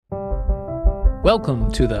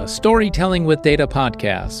Welcome to the Storytelling with Data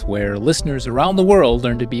podcast, where listeners around the world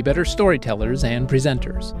learn to be better storytellers and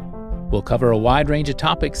presenters. We'll cover a wide range of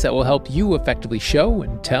topics that will help you effectively show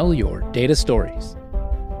and tell your data stories.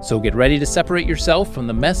 So get ready to separate yourself from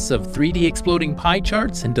the mess of 3D exploding pie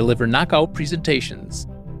charts and deliver knockout presentations.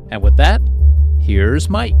 And with that, here's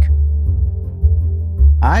Mike.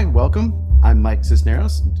 Hi, welcome. I'm Mike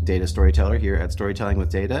Cisneros, data storyteller here at Storytelling with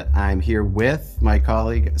Data. I'm here with my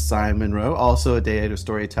colleague, Simon Rowe, also a data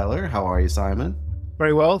storyteller. How are you, Simon?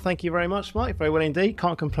 Very well. Thank you very much, Mike. Very well indeed.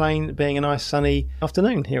 Can't complain being a nice sunny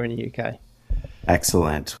afternoon here in the UK.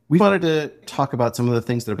 Excellent. We wanted to talk about some of the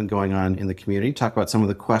things that have been going on in the community, talk about some of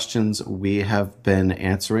the questions we have been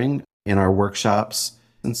answering in our workshops.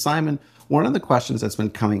 And Simon, one of the questions that's been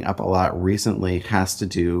coming up a lot recently has to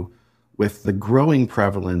do with the growing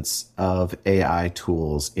prevalence of AI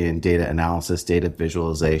tools in data analysis, data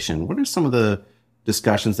visualization. What are some of the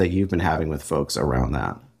discussions that you've been having with folks around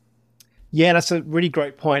that? Yeah, that's a really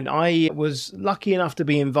great point. I was lucky enough to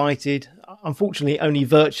be invited, unfortunately only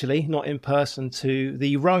virtually, not in person, to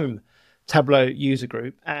the Rome Tableau user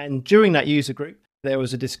group. And during that user group, there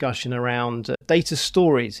was a discussion around data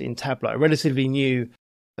stories in Tableau, a relatively new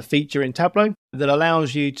feature in Tableau that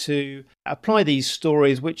allows you to apply these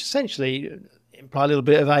stories, which essentially imply a little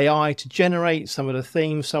bit of AI to generate some of the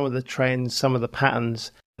themes, some of the trends, some of the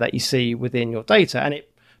patterns that you see within your data. And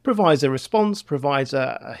it provides a response, provides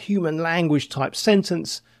a human language type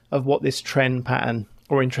sentence of what this trend, pattern,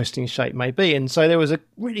 or interesting shape may be. And so there was a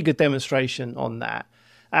really good demonstration on that.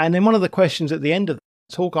 And then one of the questions at the end of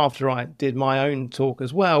the talk, after I did my own talk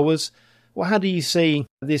as well, was, well, how do you see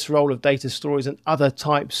this role of data stories and other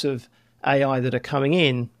types of AI that are coming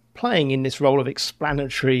in, playing in this role of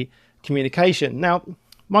explanatory communication? Now,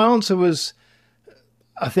 my answer was,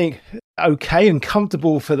 I think, okay and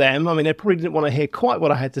comfortable for them. I mean, they probably didn't want to hear quite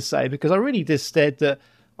what I had to say, because I really just said that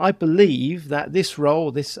I believe that this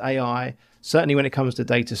role, this AI, certainly when it comes to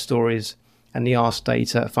data stories and the Ask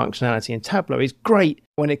Data functionality in Tableau, is great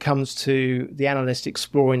when it comes to the analyst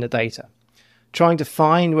exploring the data, trying to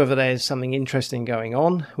find whether there's something interesting going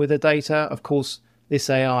on with the data. Of course, this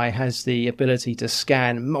AI has the ability to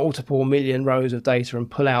scan multiple million rows of data and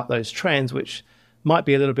pull out those trends, which might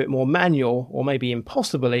be a little bit more manual or maybe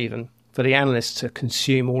impossible even for the analyst to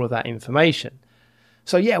consume all of that information.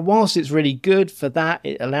 So yeah, whilst it's really good for that,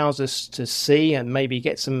 it allows us to see and maybe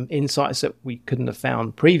get some insights that we couldn't have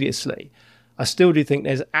found previously. I still do think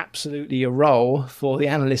there's absolutely a role for the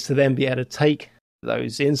analyst to then be able to take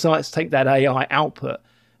those insights, take that AI output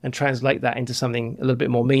and translate that into something a little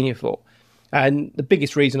bit more meaningful. And the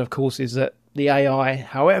biggest reason, of course, is that the AI,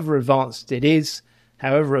 however advanced it is,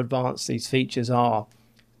 however advanced these features are,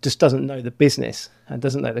 just doesn't know the business and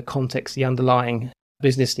doesn't know the context, the underlying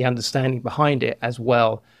business, the understanding behind it, as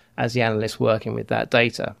well as the analyst working with that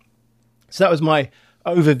data. So that was my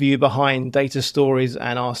overview behind data stories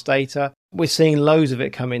and Ask Data. We're seeing loads of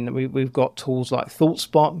it come in. We've got tools like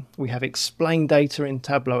ThoughtSpot. We have Explain Data in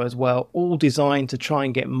Tableau as well, all designed to try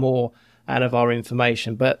and get more out of our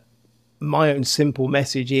information. But my own simple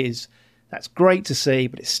message is that's great to see,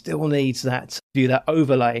 but it still needs that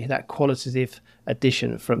overlay, that qualitative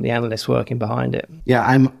addition from the analyst working behind it. Yeah,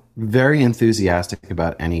 I'm very enthusiastic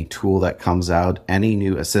about any tool that comes out, any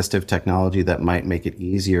new assistive technology that might make it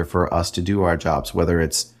easier for us to do our jobs, whether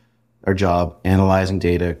it's our job analyzing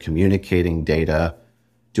data, communicating data,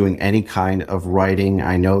 doing any kind of writing.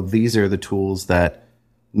 I know these are the tools that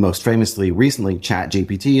most famously recently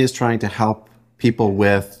ChatGPT is trying to help people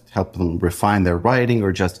with, help them refine their writing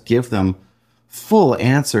or just give them full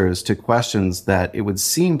answers to questions that it would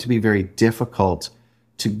seem to be very difficult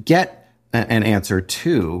to get an answer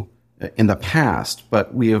to in the past.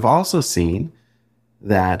 But we have also seen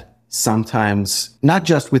that sometimes, not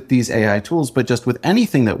just with these AI tools, but just with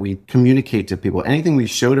anything that we communicate to people, anything we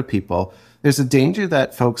show to people, there's a danger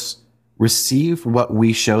that folks receive what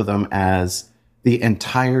we show them as the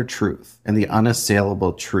entire truth and the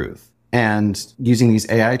unassailable truth. And using these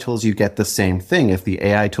AI tools, you get the same thing. If the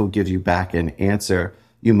AI tool gives you back an answer,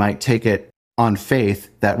 you might take it on faith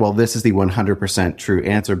that, well, this is the 100% true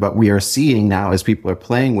answer. But we are seeing now, as people are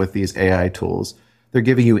playing with these AI tools, they're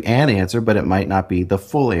giving you an answer, but it might not be the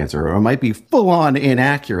full answer, or it might be full-on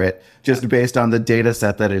inaccurate just based on the data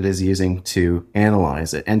set that it is using to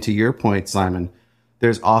analyze it. And to your point, Simon,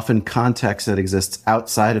 there's often context that exists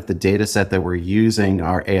outside of the data set that we're using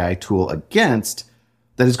our AI tool against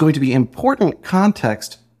that is going to be important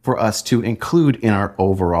context for us to include in our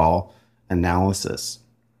overall analysis.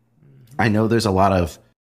 I know there's a lot of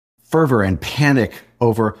fervor and panic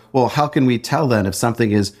over, well, how can we tell then if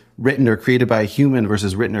something is written or created by a human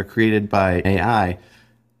versus written or created by AI?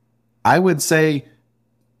 I would say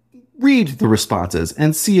read the responses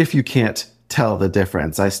and see if you can't tell the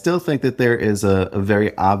difference. I still think that there is a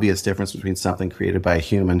very obvious difference between something created by a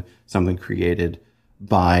human, something created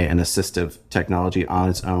by an assistive technology on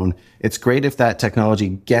its own. It's great if that technology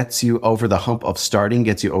gets you over the hump of starting,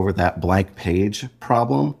 gets you over that blank page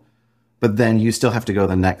problem, but then you still have to go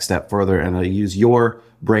the next step further and use your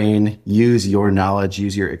brain, use your knowledge,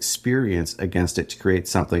 use your experience against it to create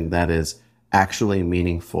something that is actually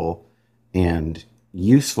meaningful and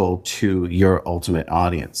useful to your ultimate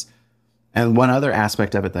audience. And one other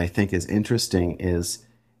aspect of it that I think is interesting is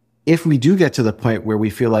if we do get to the point where we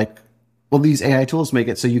feel like, well, these AI tools make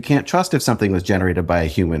it so you can't trust if something was generated by a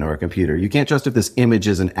human or a computer. You can't trust if this image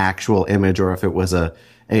is an actual image or if it was a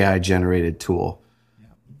AI generated tool.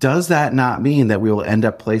 Does that not mean that we will end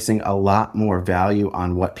up placing a lot more value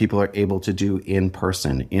on what people are able to do in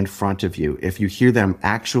person, in front of you? If you hear them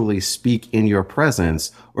actually speak in your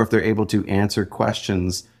presence, or if they're able to answer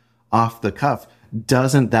questions off the cuff,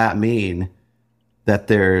 doesn't that mean that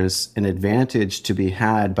there's an advantage to be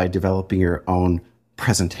had by developing your own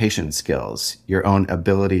presentation skills, your own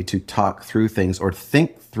ability to talk through things or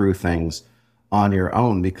think through things on your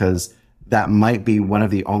own? Because that might be one of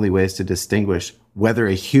the only ways to distinguish whether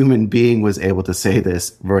a human being was able to say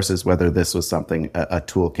this versus whether this was something a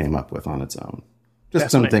tool came up with on its own. Just Definitely.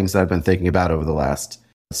 Some things that I've been thinking about over the last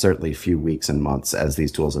certainly few weeks and months as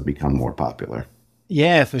these tools have become more popular.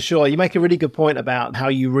 Yeah, for sure. You make a really good point about how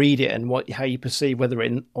you read it and how you perceive whether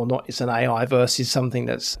it or not it's an AI versus something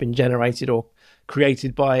that's been generated or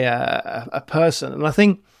created by a person. And I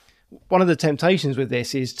think one of the temptations with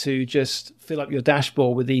this is to just fill up your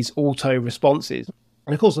dashboard with these auto responses.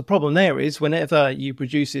 And of course, the problem there is whenever you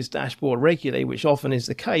produce this dashboard regularly, which often is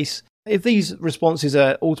the case, if these responses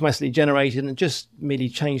are automatically generated and just merely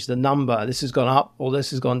change the number, this has gone up or this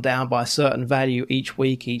has gone down by a certain value each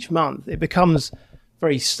week, each month, it becomes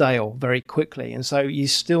very stale very quickly. And so you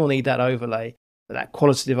still need that overlay, that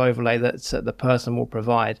qualitative overlay that the person will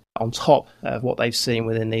provide on top of what they've seen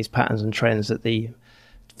within these patterns and trends that the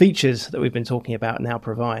features that we've been talking about now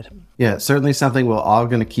provide. Yeah, certainly something we're all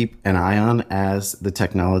going to keep an eye on as the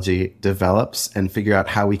technology develops and figure out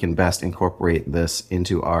how we can best incorporate this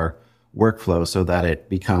into our workflow so that it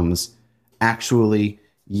becomes actually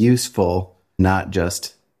useful, not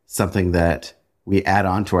just something that we add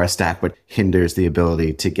on to our stack, but hinders the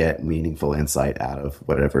ability to get meaningful insight out of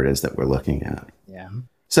whatever it is that we're looking at. Yeah.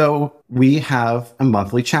 So we have a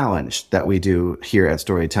monthly challenge that we do here at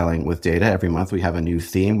Storytelling with Data. Every month we have a new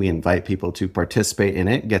theme. We invite people to participate in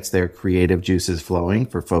it, gets their creative juices flowing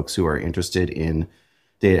for folks who are interested in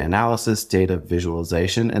data analysis, data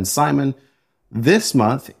visualization. And Simon, this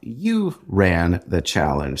month you ran the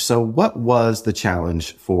challenge. So what was the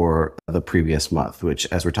challenge for the previous month, which,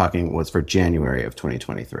 as we're talking, was for January of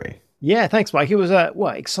 2023? Yeah, thanks, Mike. It was a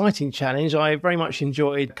exciting challenge. I very much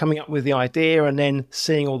enjoyed coming up with the idea and then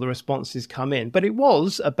seeing all the responses come in. But it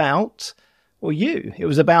was about, you. It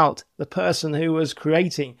was about the person who was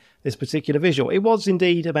creating this particular visual. It was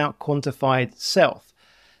indeed about quantified self.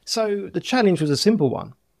 So the challenge was a simple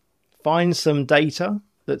one. Find some data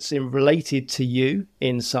that's related to you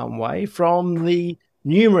in some way from the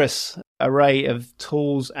numerous array of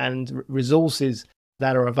tools and resources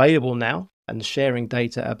that are available now and sharing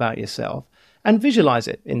data about yourself, and visualize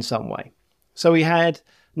it in some way. So we had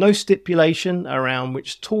no stipulation around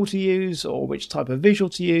which tool to use or which type of visual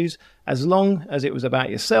to use. As long as it was about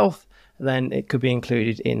yourself, then it could be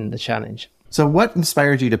included in the challenge. So what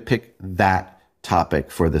inspired you to pick that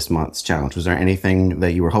topic for this month's challenge? Was there anything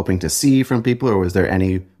that you were hoping to see from people, or was there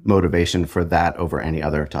any motivation for that over any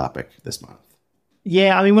other topic this month?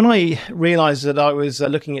 Yeah, I mean, when I realized that I was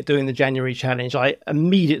looking at doing the January challenge, I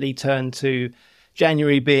immediately turned to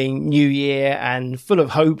January being New Year and full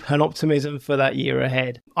of hope and optimism for that year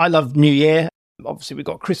ahead. I love New Year. Obviously, we've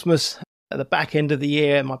got Christmas at the back end of the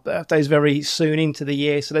year. My birthday's very soon into the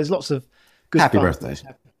year, so there's lots of good Happy birthday.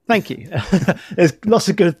 Thank you. There's lots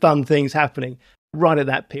of good fun things happening right at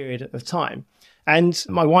that period of time. And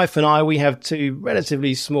my wife and I, we have two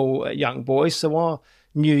relatively small young boys, so our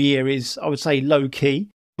New Year is, I would say, low key.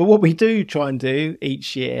 But what we do try and do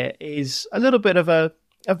each year is a little bit of a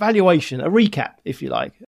evaluation, a recap, if you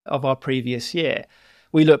like, of our previous year.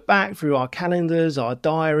 We look back through our calendars, our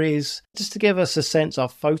diaries, just to give us a sense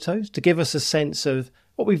of photos, to give us a sense of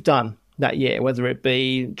what we've done that year, whether it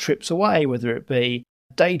be trips away, whether it be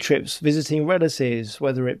day trips, visiting relatives,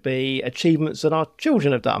 whether it be achievements that our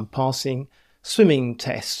children have done, passing swimming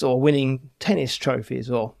tests or winning tennis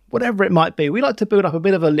trophies or whatever it might be. We like to build up a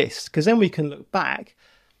bit of a list because then we can look back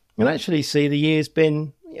and actually see the year's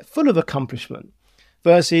been full of accomplishment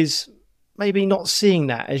versus maybe not seeing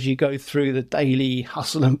that as you go through the daily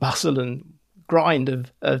hustle and bustle and grind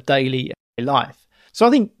of daily life. So I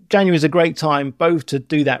think January is a great time both to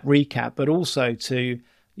do that recap, but also to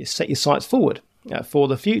set your sights forward for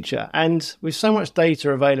the future. And with so much data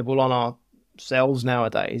available on ourselves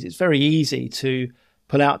nowadays, it's very easy to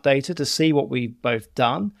pull out data to see what we've both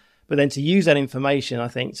done, but then to use that information, I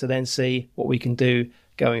think, to then see what we can do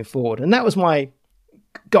going forward. And that was my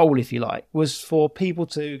goal, if you like, was for people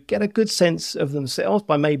to get a good sense of themselves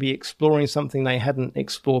by maybe exploring something they hadn't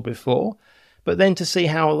explored before, but then to see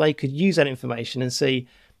how they could use that information and see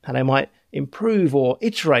how they might improve or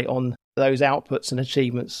iterate on those outputs and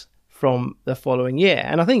achievements from the following year.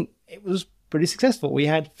 And I think it was pretty successful. We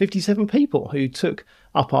had 57 people who took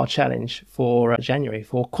up our challenge for January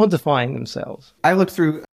for quantifying themselves. I looked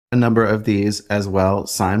through a number of these as well,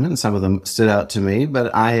 Simon. Some of them stood out to me,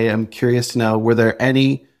 but I am curious to know, were there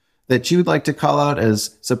any that you'd like to call out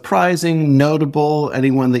as surprising, notable,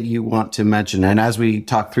 anyone that you want to mention? And as we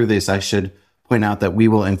talk through this, I should point out that we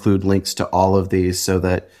will include links to all of these so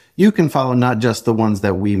that you can follow not just the ones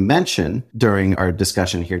that we mention during our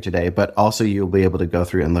discussion here today, but also you'll be able to go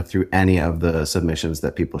through and look through any of the submissions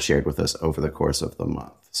that people shared with us over the course of the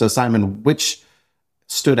month. So Simon, which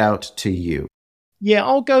stood out to you? Yeah,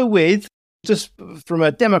 I'll go with, just from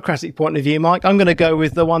a democratic point of view, Mike, I'm going to go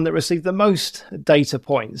with the one that received the most data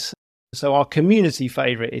points. So our community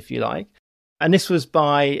favorite, if you like. And this was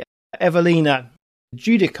by Evelina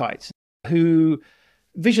Judicite, who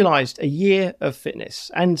visualized a year of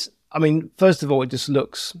fitness. And I mean, first of all, it just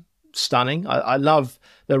looks stunning. I love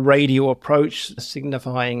the radial approach,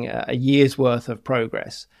 signifying a year's worth of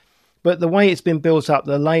progress. But the way it's been built up,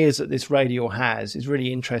 the layers that this radial has, is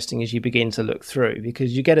really interesting as you begin to look through,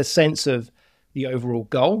 because you get a sense of the overall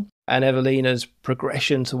goal and Evelina's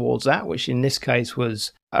progression towards that, which in this case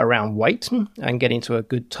was around weight and getting to a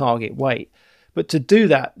good target weight. But to do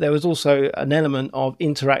that, there was also an element of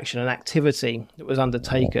interaction and activity that was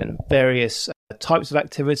undertaken, various types of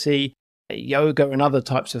activity, yoga and other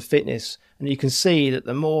types of fitness. And you can see that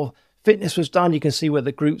the more fitness was done, you can see where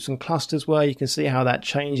the groups and clusters were, you can see how that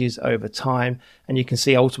changes over time, and you can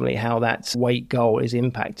see ultimately how that weight goal is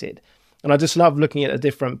impacted. And I just love looking at the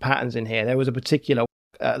different patterns in here. There was a particular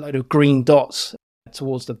load of green dots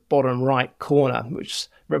towards the bottom right corner, which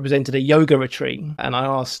represented a yoga retreat. And I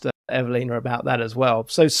asked Evelina about that as well.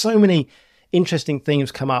 So many interesting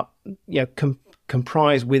themes come up,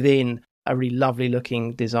 comprised within a really lovely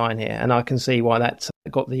looking design here. And I can see why that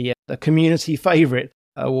got the community favorite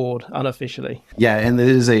award unofficially. Yeah, and it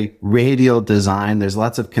is a radial design. There's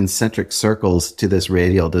lots of concentric circles to this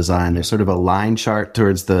radial design. There's sort of a line chart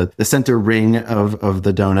towards the center ring of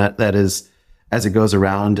the donut that is, as it goes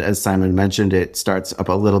around, as Simon mentioned, it starts up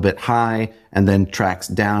a little bit high and then tracks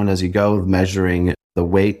down as you go, measuring the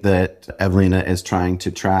weight that Evelina is trying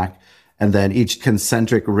to track. And then each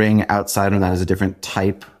concentric ring outside of that is a different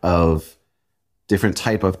type of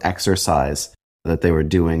exercise that they were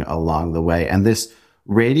doing along the way. And this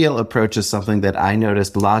radial approach is something that I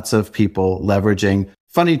noticed lots of people leveraging.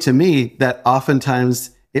 Funny to me that oftentimes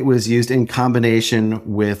it was used in combination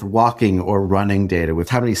with walking or running data, with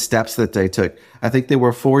how many steps that they took. I think there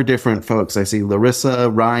were 4 different folks. I see Larissa,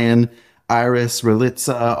 Ryan, Iris,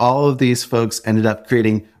 Relitza, all of these folks ended up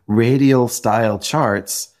creating radial style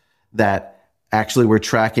charts that actually were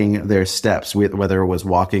tracking their steps, whether it was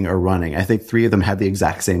walking or running. I think 3 of them had the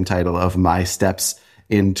exact same title of My Steps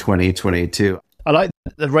in 2022. I like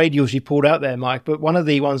the radials you pulled out there, Mike, but one of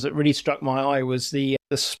the ones that really struck my eye was the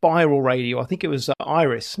spiral radial. I think it was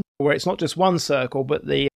Iris, where it's not just one circle, but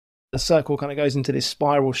the circle kind of goes into this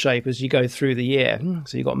spiral shape as you go through the year.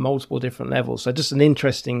 So you've got multiple different levels. So just an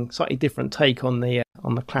interesting, slightly different take on the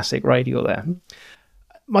classic radial there.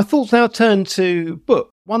 My thoughts now turn to book.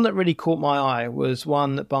 One that really caught my eye was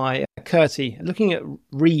one by Curti, looking at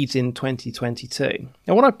reads in 2022.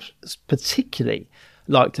 Now, what I particularly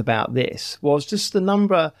liked about this was just the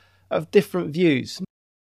number of different views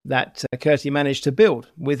that Curti managed to build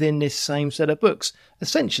within this same set of books.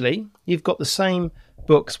 Essentially, you've got the same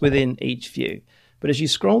books within each view, but as you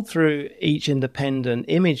scroll through each independent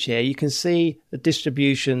image here, you can see the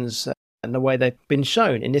distributions and the way they've been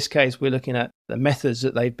shown. In this case, we're looking at the methods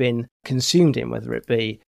that they've been consumed in, whether it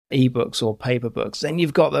be ebooks or paper books. Then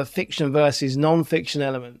you've got the fiction versus non-fiction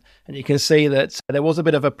element, and you can see that there was a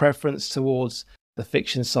bit of a preference towards the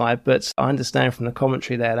fiction side, but I understand from the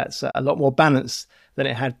commentary there that's a lot more balanced than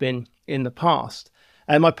it had been in the past.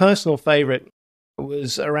 And my personal favourite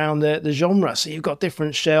was around the genre. So you've got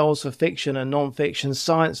different shelves for fiction and non-fiction,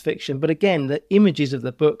 science fiction, but again, the images of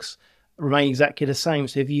the books remain exactly the same.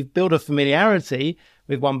 So if you've built a familiarity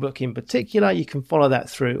with one book in particular, you can follow that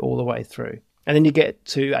through all the way through. And then you get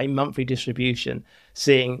to a monthly distribution,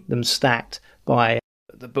 seeing them stacked by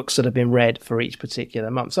the books that have been read for each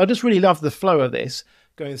particular month. So I just really love the flow of this,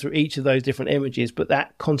 going through each of those different images, but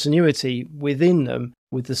that continuity within them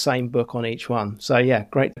with the same book on each one. So yeah,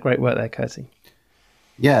 great work there, Kirsty.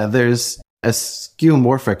 Yeah, there's a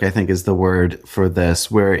skeuomorphic, I think is the word for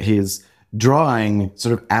this, where he's drawing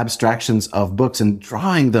sort of abstractions of books and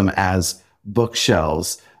drawing them as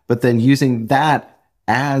bookshelves, but then using that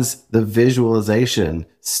as the visualization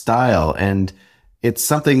style. And it's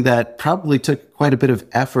something that probably took quite a bit of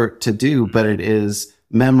effort to do, but it is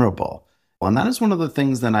memorable. And that is one of the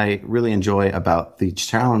things that I really enjoy about the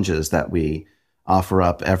challenges that we offer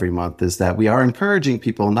up every month, is that we are encouraging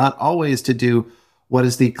people not always to do what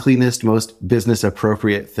is the cleanest, most business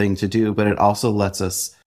appropriate thing to do, but it also lets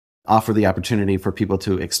us offer the opportunity for people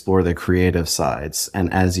to explore their creative sides.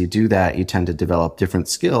 And as you do that, you tend to develop different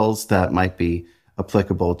skills that might be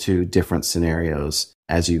applicable to different scenarios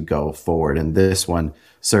as you go forward. And this one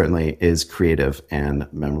certainly is creative and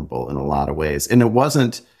memorable in a lot of ways. And it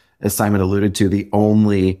wasn't, as Simon alluded to, the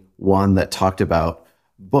only one that talked about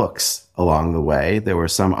books along the way. There were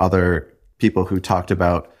some other people who talked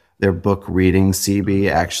about their book reading.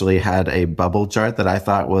 CB actually had a bubble chart that I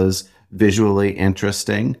thought was visually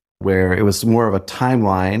interesting, where it was more of a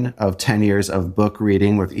timeline of 10 years of book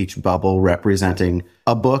reading, with each bubble representing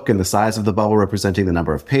a book and the size of the bubble representing the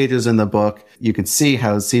number of pages in the book. You could see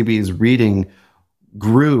how CB's reading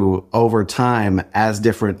grew over time as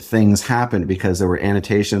different things happened, because there were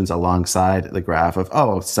annotations alongside the graph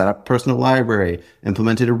of, set up personal library,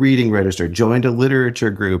 implemented a reading register, joined a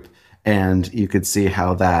literature group, and you could see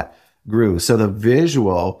how that grew. So the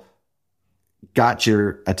visual got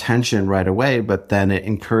your attention right away, but then it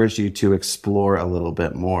encouraged you to explore a little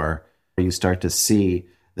bit more. You start to see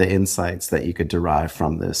the insights that you could derive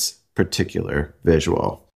from this particular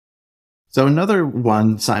visual. So another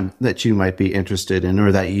one, Simon, that you might be interested in,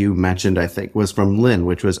 or that you mentioned, I think, was from Lynn,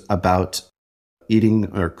 which was about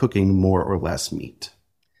eating or cooking more or less meat.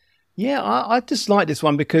 Yeah, I just like this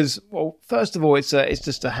one because, well, first of all, it's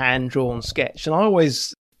just a hand-drawn sketch. And I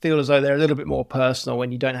always feel as though they're a little bit more personal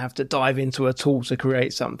when you don't have to dive into a tool to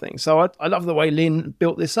create something. So I love the way Lynn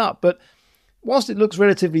built this up. But whilst it looks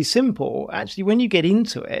relatively simple, actually, when you get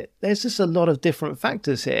into it, there's just a lot of different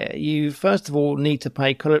factors here. You, first of all, need to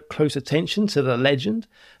pay close attention to the legend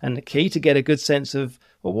and the key to get a good sense of,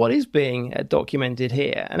 well, what is being documented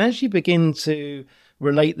here. And as you begin to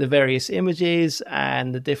relate the various images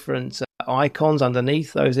and the different icons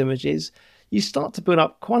underneath those images, you start to build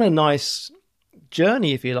up quite a nice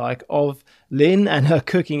journey, if you like, of Lynn and her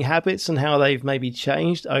cooking habits and how they've maybe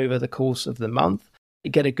changed over the course of the month. You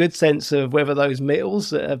get a good sense of whether those meals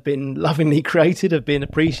that have been lovingly created have been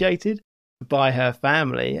appreciated by her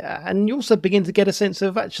family. And you also begin to get a sense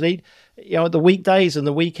of, actually, the weekdays and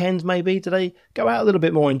the weekends, maybe, do they go out a little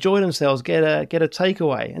bit more, enjoy themselves, get a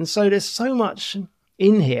takeaway? And so there's so much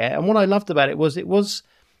in here. And what I loved about it was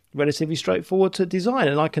relatively straightforward to design.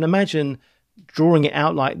 And I can imagine drawing it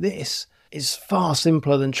out like this is far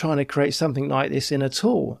simpler than trying to create something like this in a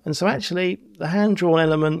tool. And so actually the hand-drawn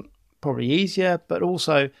element, probably easier, but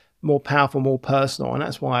also more powerful, more personal. And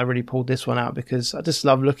that's why I really pulled this one out, because I just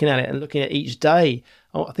love looking at it and looking at each day.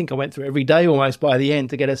 I think I went through every day almost by the end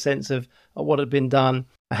to get a sense of what had been done,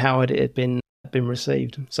 how it had been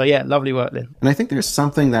received. So yeah, lovely work, Lynn. And I think there's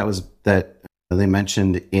something that they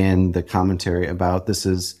mentioned in the commentary about this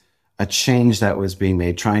is a change that was being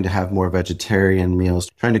made, trying to have more vegetarian meals,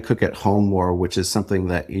 trying to cook at home more, which is something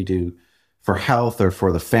that you do for health or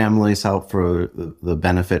for the family's health, for the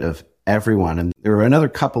benefit of everyone. And there were another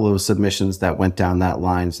couple of submissions that went down that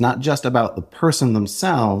line. It's not just about the person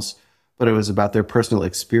themselves, but it was about their personal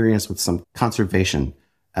experience with some conservation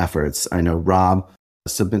efforts. I know Rob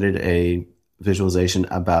submitted a visualization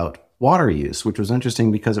about water use, which was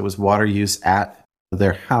interesting because it was water use at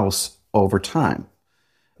their house over time.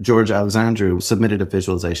 George Alexandru submitted a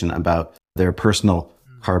visualization about their personal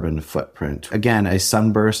carbon footprint. Again, a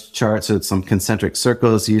sunburst chart, so it's some concentric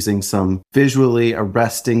circles using some visually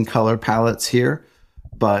arresting color palettes here,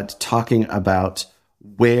 but talking about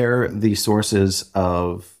where the sources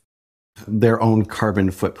of their own carbon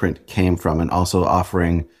footprint came from, and also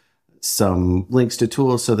offering some links to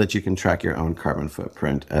tools so that you can track your own carbon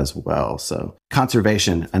footprint as well. So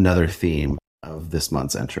conservation, another theme of this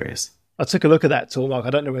month's entries. I took a look at that tool, Mark.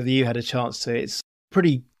 I don't know whether you had a chance to. It's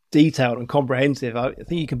pretty detailed and comprehensive. I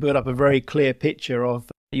think you can build up a very clear picture of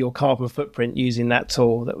your carbon footprint using that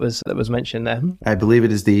tool that was mentioned there. I believe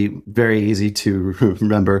it is the very easy to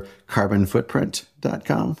remember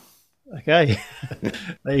carbonfootprint.com. Okay.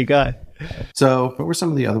 There you go. So what were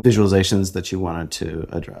some of the other visualizations that you wanted to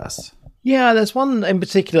address? Yeah, there's one in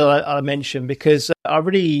particular I mentioned because I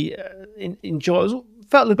really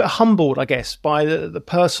felt a little bit humbled, I guess, by the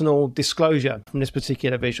personal disclosure from this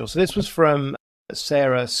particular visual. So this was from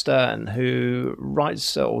Sarah Stern, who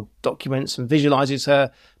writes or documents and visualizes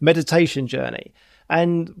her meditation journey.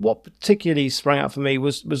 And what particularly sprang out for me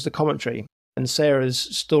was the commentary and Sarah's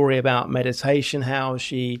story about meditation, how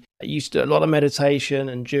she used to do a lot of meditation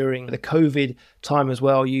and during the COVID time as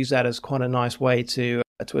well, used that as quite a nice way to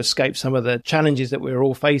escape some of the challenges that we were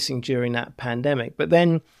all facing during that pandemic. But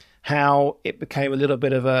then how it became a little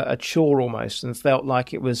bit of a chore almost and felt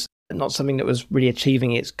like it was not something that was really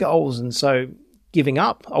achieving its goals. And so giving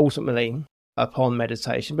up ultimately upon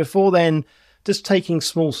meditation. Before then, just taking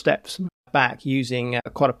small steps back using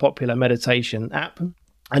quite a popular meditation app.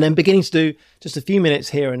 And then beginning to do just a few minutes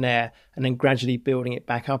here and there, and then gradually building it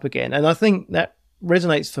back up again. And I think that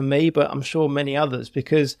resonates for me, but I'm sure many others,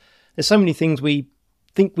 because there's so many things we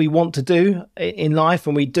think we want to do in life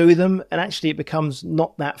and we do them, and actually it becomes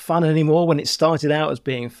not that fun anymore when it started out as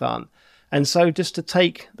being fun. And so just to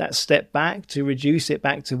take that step back, to reduce it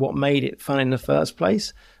back to what made it fun in the first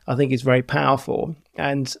place, I think is very powerful.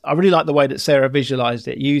 And I really like the way that Sarah visualized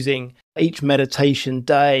it, using each meditation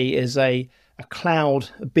day as a cloud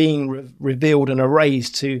being revealed and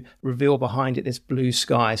erased to reveal behind it this blue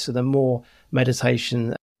sky. So the more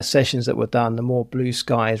meditation sessions that were done, the more blue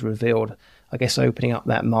sky is revealed, I guess, opening up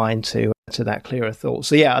that mind to that clearer thought.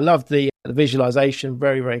 So yeah, I loved the visualization,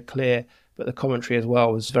 very, very clear, but the commentary as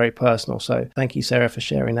well was very personal. So thank you, Sarah, for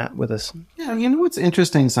sharing that with us. Yeah, you know what's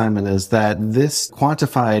interesting, Simon, is that this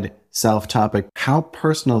quantified self topic, how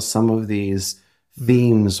personal some of these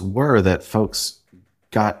themes were that folks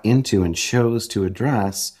got into and chose to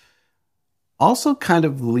address, also kind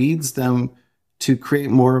of leads them to create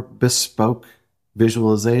more bespoke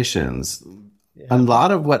visualizations. Yeah. A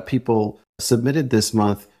lot of what people submitted this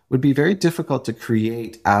month would be very difficult to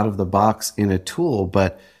create out of the box in a tool,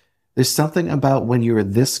 but there's something about when you're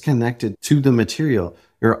this connected to the material,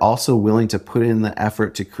 you're also willing to put in the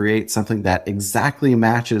effort to create something that exactly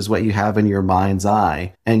matches what you have in your mind's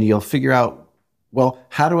eye. And you'll figure out, well,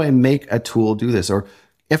 how do I make a tool do this? Or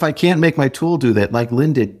if I can't make my tool do that, like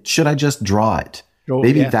Lynn did, should I just draw it?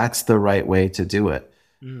 Maybe that's the right way to do it.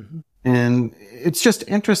 Mm-hmm. And it's just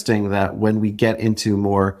interesting that when we get into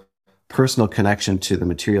more personal connection to the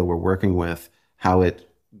material we're working with, how it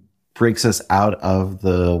breaks us out of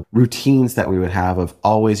the routines that we would have of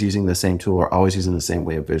always using the same tool or always using the same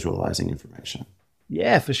way of visualizing information.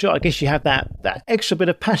 Yeah, for sure. I guess you have that extra bit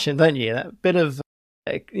of passion, don't you? That bit of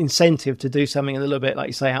incentive to do something a little bit, like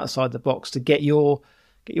you say, outside the box to get your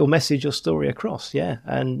message or story across. Yeah.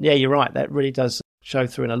 And yeah, you're right. That really does show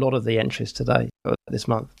through in a lot of the entries today, this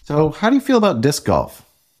month. So how do you feel about disc golf?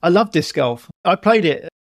 I love disc golf. I played it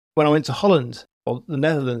when I went to Holland, or the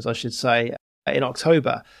Netherlands, I should say, in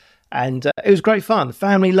October. And it was great fun.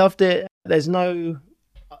 Family loved it.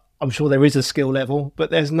 I'm sure there is a skill level,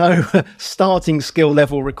 but there's no starting skill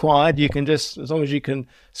level required. You can just, as long as you can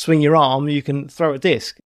swing your arm, you can throw a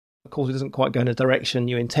disc. Of course, it doesn't quite go in the direction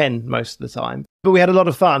you intend most of the time. But we had a lot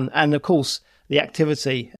of fun. And of course, the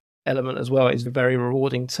activity element as well is very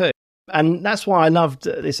rewarding too. And that's why I loved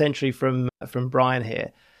this entry from Brian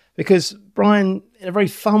here, because Brian, in a very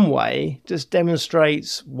fun way, just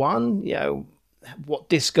demonstrates what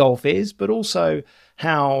disc golf is, but also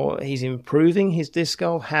how he's improving his disc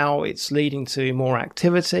golf, how it's leading to more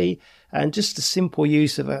activity, and just the simple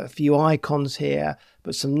use of a few icons here,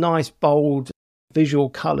 but some nice, bold visual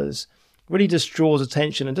colors really just draws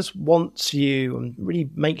attention and just wants you and really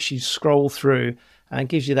makes you scroll through and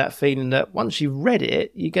gives you that feeling that once you've read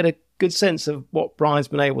it, you get a good sense of what Brian's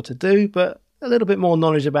been able to do, but a little bit more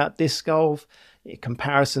knowledge about disc golf,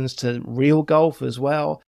 comparisons to real golf as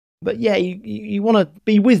well. But yeah, you want to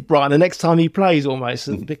be with Brian the next time he plays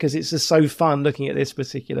almost, because it's just so fun looking at this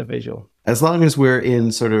particular visual. As long as we're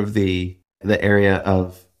in sort of the area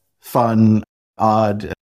of fun,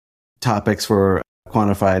 odd topics for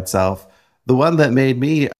quantified self, the one that made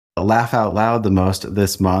me laugh out loud the most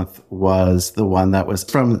this month was the one that was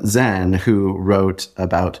from Zen, who wrote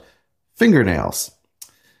about fingernails.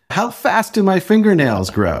 How fast do my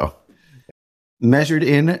fingernails grow? Measured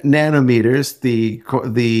in nanometers,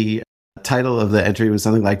 the title of the entry was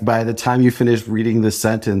something like, by the time you finish reading this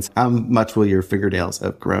sentence, how much will your fingernails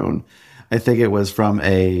have grown? I think it was from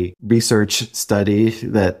a research study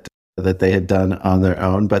that they had done on their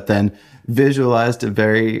own, but then visualized a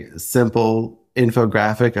very simple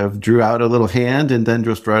infographic drew out a little hand and then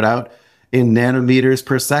just wrote out, in nanometers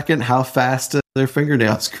per second how fast their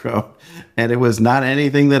fingernails grow. And it was not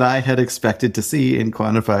anything that I had expected to see in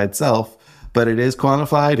quantified self, but it is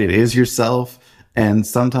quantified. It is yourself. And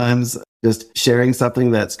sometimes just sharing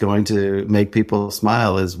something that's going to make people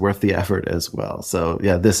smile is worth the effort as well. So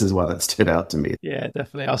yeah, this is one that stood out to me. Yeah,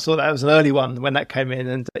 definitely. I saw that was an early one when that came in,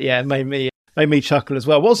 and yeah, it made me chuckle as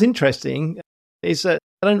well. What's interesting is that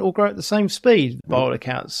they don't all grow at the same speed by all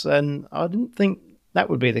accounts, and I didn't think that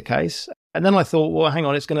would be the case. And then I thought, well, hang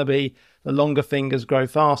on, it's going to be the longer fingers grow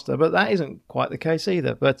faster, but that isn't quite the case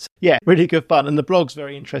either. But yeah, really good fun, and the blog's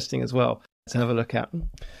very interesting as well to have a look at.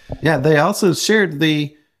 Yeah, they also shared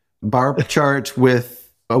the bar chart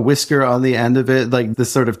with a whisker on the end of it, like the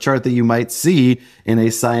sort of chart that you might see in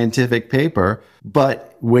a scientific paper.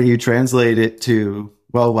 But when you translate it to,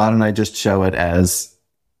 well, why don't I just show it as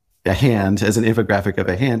a hand, as an infographic of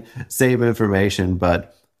a hand, same information,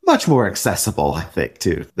 but much more accessible, I think,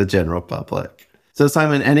 to the general public. So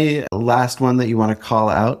Simon, any last one that you want to call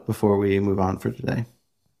out before we move on for today?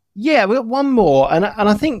 Yeah, we've got one more. And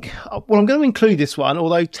I think, well, I'm going to include this one,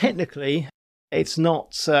 although technically it's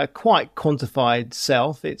not quite quantified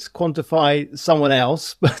self. It's quantified someone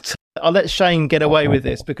else. But I'll let Shane get away with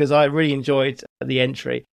this because I really enjoyed the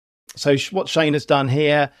entry. So what Shane has done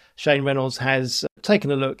here, Shane Reynolds has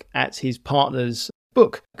taken a look at his partner's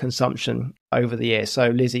book consumption over the year. So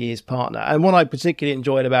Lizzie, his partner. And what I particularly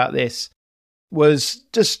enjoyed about this was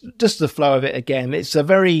just the flow of it again. It's a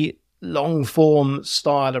very long form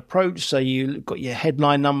style approach. So you've got your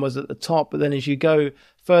headline numbers at the top, but then as you go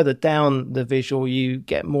further down the visual, you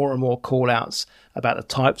get more and more call outs about the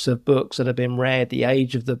types of books that have been read, the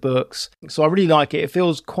age of the books. So I really like it. It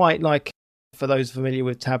feels quite like, for those familiar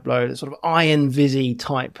with Tableau, the sort of Iron Visi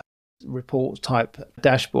type report type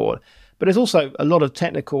dashboard. But there's also a lot of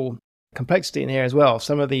technical complexity in here as well.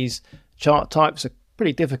 Some of these chart types are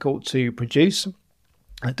pretty difficult to produce.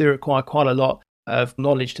 They do require quite a lot of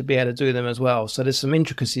knowledge to be able to do them as well. So there's some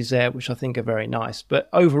intricacies there, which I think are very nice. But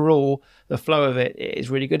overall, the flow of it is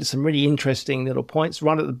really good. There's some really interesting little points.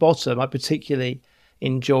 Right at the bottom, I particularly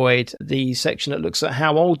enjoyed the section that looks at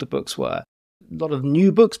how old the books were. A lot of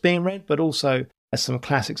new books being read, but also some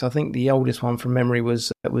classics. I think the oldest one from memory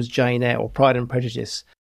was Jane Eyre or Pride and Prejudice,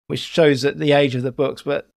 which shows that the age of the books,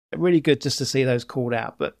 but really good just to see those called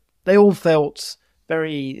out. But they all felt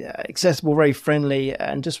very accessible, very friendly,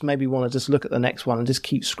 and just maybe want to just look at the next one and just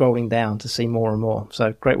keep scrolling down to see more and more.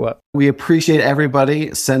 So great work. We appreciate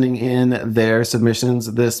everybody sending in their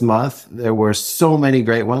submissions this month. There were so many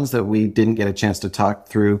great ones that we didn't get a chance to talk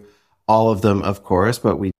through all of them, of course,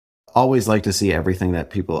 but we always like to see everything that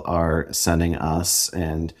people are sending us.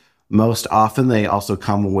 And most often they also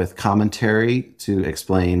come with commentary to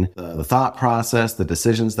explain the thought process, the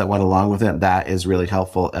decisions that went along with it. That is really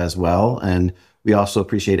helpful as well. And we also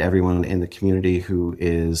appreciate everyone in the community who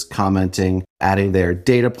is commenting, adding their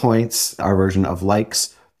data points, our version of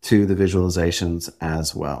likes, to the visualizations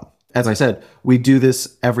as well. As I said, we do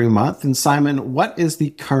this every month. And Simon, what is the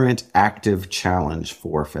current active challenge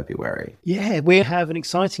for February? Yeah, we have an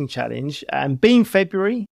exciting challenge. And being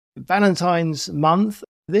February, Valentine's month,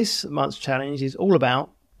 this month's challenge is all about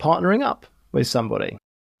partnering up with somebody.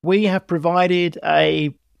 We have provided a,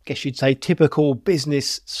 I guess you'd say, typical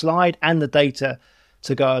business slide and the data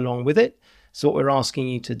to go along with it. So what we're asking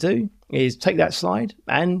you to do is take that slide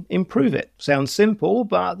and improve it. Sounds simple,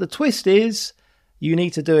 but the twist is you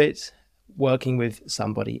need to do it working with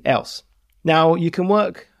somebody else. Now, you can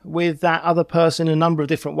work with that other person in a number of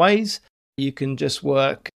different ways. You can just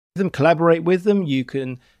work with them, collaborate with them. You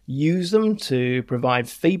can use them to provide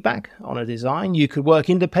feedback on a design. You could work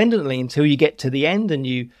independently until you get to the end and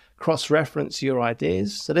you cross-reference your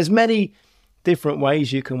ideas. So there's many different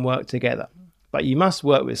ways you can work together, but you must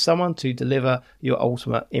work with someone to deliver your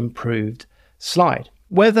ultimate improved slide.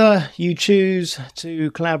 Whether you choose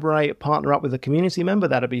to collaborate, partner up with a community member,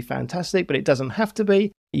 that'd be fantastic, but it doesn't have to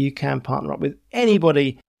be. You can partner up with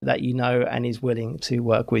anybody that you know and is willing to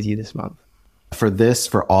work with you this month.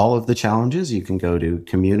 For all of the challenges, you can go to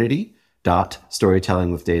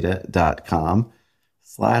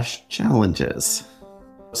community.storytellingwithdata.com/challenges.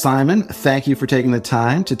 Simon, thank you for taking the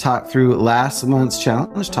time to talk through last month's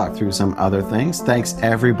challenge, talk through some other things. Thanks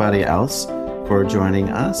everybody else for joining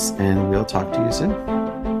us, and we'll talk to you soon.